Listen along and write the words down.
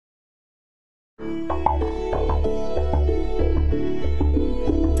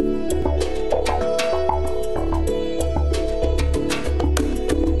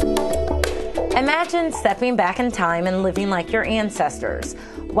Imagine stepping back in time and living like your ancestors.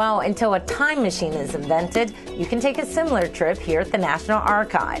 Well, until a time machine is invented, you can take a similar trip here at the National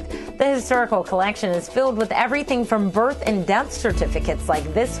Archive. The historical collection is filled with everything from birth and death certificates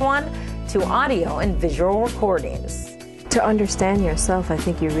like this one to audio and visual recordings. To understand yourself, I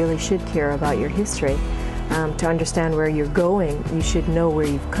think you really should care about your history. To understand where you're going, you should know where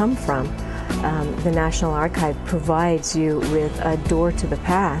you've come from. The National Archive provides you with a door to the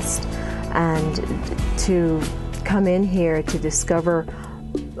past, and to come in here to discover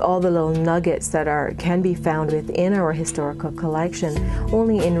all the little nuggets that can be found within our historical collection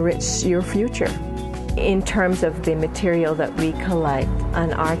only enrich your future. In terms of the material that we collect,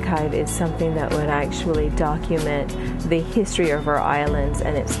 an archive is something that would actually document the history of our islands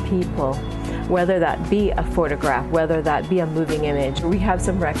and its people, whether that be a photograph, whether that be a moving image. We have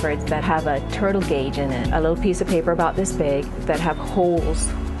some records that have a turtle gauge in it, a little piece of paper about this big that have holes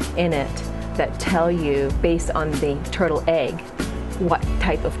in it that tell you, based on the turtle egg, what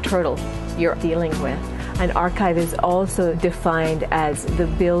type of turtle you're dealing with. An archive is also defined as the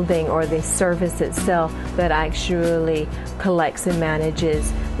building or the service itself that actually collects and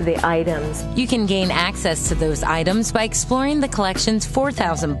manages the items. You can gain access to those items by exploring the collection's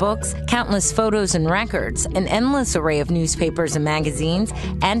 4,000 books, countless photos and records, an endless array of newspapers and magazines,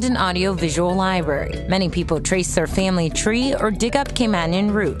 and an audio-visual library. Many people trace their family tree or dig up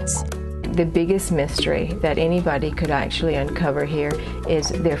Caymanian roots. The biggest mystery that anybody could actually uncover here is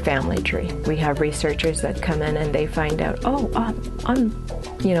their family tree. We have researchers that come in and they find out, I'm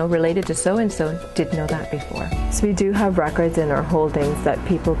related to so-and-so, didn't know that before. So we do have records in our holdings that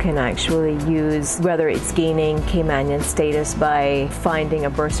people can actually use, whether it's gaining Caymanian status by finding a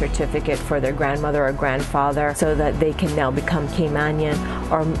birth certificate for their grandmother or grandfather so that they can now become Caymanian,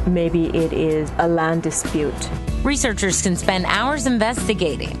 or maybe it is a land dispute. Researchers can spend hours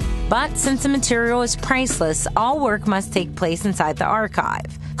investigating, but since the material is priceless, all work must take place inside the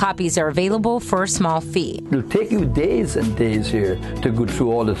archive. Copies are available for a small fee. It'll take you days and days here to go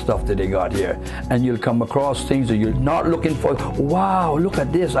through all the stuff that they got here. And you'll come across things that you're not looking for. Wow, look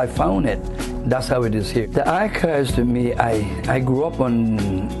at this, I found it. That's how it is here. The archives, to me, I grew up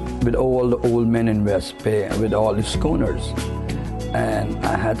with all the old men in West Bay, with all the schooners. And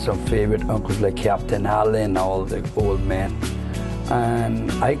I had some favorite uncles like Captain Allen, all the old men.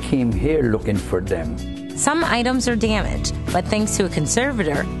 And I came here looking for them. Some items are damaged, but thanks to a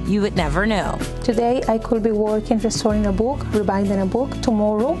conservator, you would never know. Today I could be working restoring a book, rebinding a book.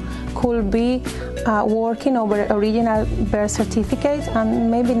 Tomorrow could be working over original birth certificate,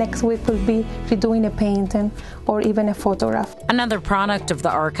 and maybe next week could be redoing a painting or even a photograph. Another product of the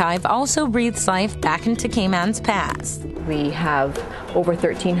archive also breathes life back into Cayman's past. We have over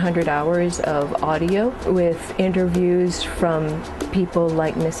 1,300 hours of audio with interviews from people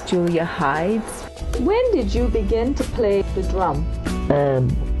like Miss Julia Hides. When did you begin to play the drum?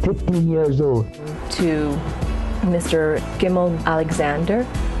 15 years old. To Mr. Gimel Alexander,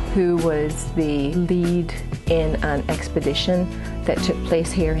 who was the lead in an expedition that took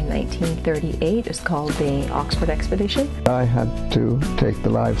place here in 1938. It's called the Oxford Expedition. I had to take the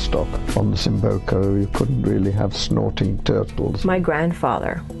livestock on the Simboco. You couldn't really have snorting turtles. My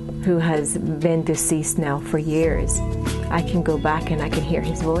grandfather, who has been deceased now for years, I can go back and I can hear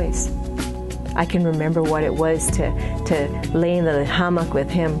his voice. I can remember what it was to lay in the hammock with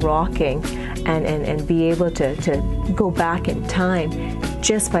him rocking and be able to go back in time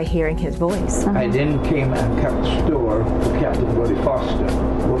just by hearing his voice. I then came and kept store for Captain Buddy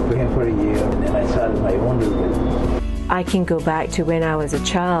Foster. Worked for him for a year, and then I started my own little business. I can go back to when I was a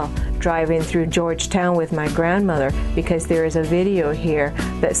child, driving through Georgetown with my grandmother, because there is a video here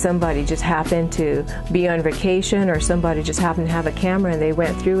that somebody just happened to be on vacation, or somebody just happened to have a camera and they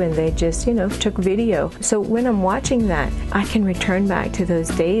went through and they just, took video. So when I'm watching that, I can return back to those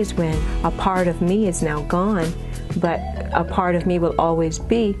days when a part of me is now gone, but a part of me will always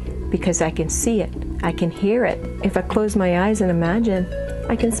be, because I can see it, I can hear it. If I close my eyes and imagine,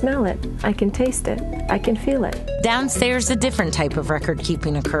 I can smell it, I can taste it, I can feel it. Downstairs, a different type of record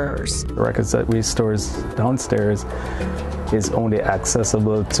keeping occurs. The records that we store downstairs is only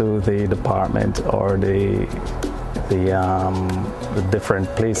accessible to the department or the different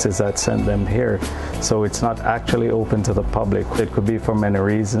places that send them here. So it's not actually open to the public. It could be for many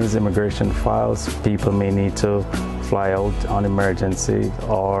reasons. Immigration files, people may need to fly out on emergency,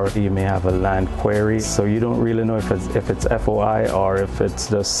 or you may have a land query. So you don't really know if it's FOI or if it's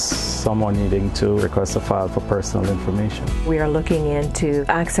just someone needing to request a file for personal information. We are looking into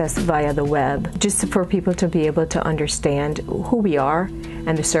access via the web, just for people to be able to understand who we are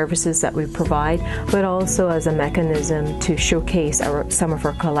and the services that we provide, but also as a mechanism to showcase some of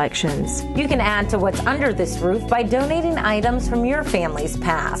our collections. You can add to what's under this roof by donating items from your family's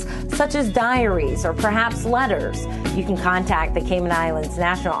past, such as diaries or perhaps letters. You can contact the Cayman Islands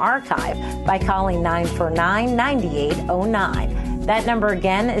National Archive by calling 949-9809. That number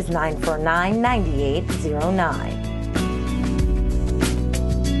again is 949-9809.